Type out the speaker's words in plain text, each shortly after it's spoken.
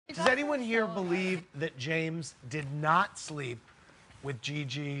Does anyone here believe that James did not sleep with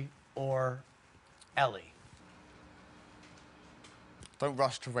Gigi or Ellie? Don't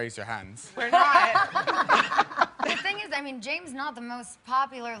rush to raise your hands. We're not. The thing is, I mean, James not the most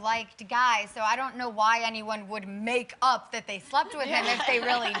popular, liked guy, so I don't know why anyone would make up that they slept with him if they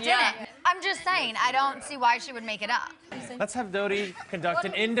really didn't. I'm just saying, I don't see why she would make it up. Let's have Dodie conduct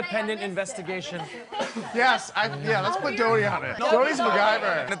an independent investigation. Yes, let's put Dodie on it. Dodie's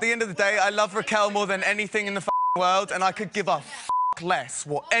MacGyver. At the end of the day, I love Raquel more than anything in the world, and I could give a less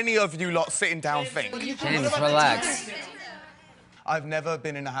what any of you lot sitting down think. James, relax. I've never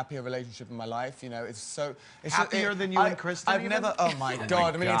been in a happier relationship in my life. You know, it's Happier than you and Kristen? I've even? never. Oh my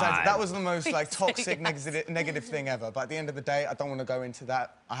God! A million times. That was the most like toxic, negative thing ever. But at the end of the day, I don't want to go into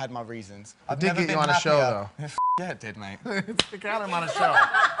that. I had my reasons. I did get you on a show, though. Yeah, it did, mate. They got him on a show.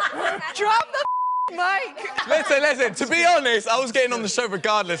 Drop the mic. Listen. To be honest, I was getting on the show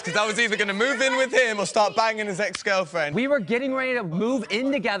regardless because I was either going to move in with him or start banging his ex-girlfriend. We were getting ready to move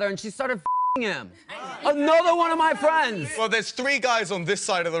in together, and she started him. Another one of my friends. Well, there's 3 guys on this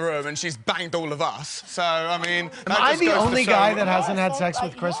side of the room, and she's banged all of us. So, I mean... Am I the only guy that hasn't had sex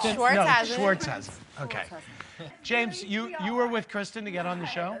with Kristen? Schwartz hasn't. Schwartz hasn't. Okay. James, you were with Kristen to get on the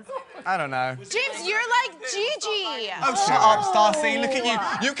show? I don't know. James, you're like Gigi. Oh, shut up, Stacy. Look at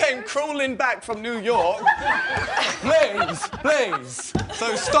you. You came crawling back from New York. Please.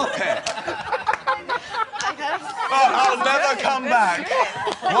 So stop it. I'll never come back.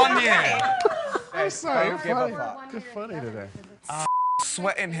 1 year. I'm sorry, Don't give a fuck. You're funny today.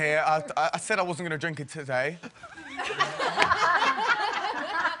 Sweating here. I said I wasn't going to drink it today.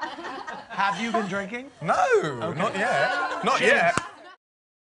 Have you been drinking? No, not yet. Not yet.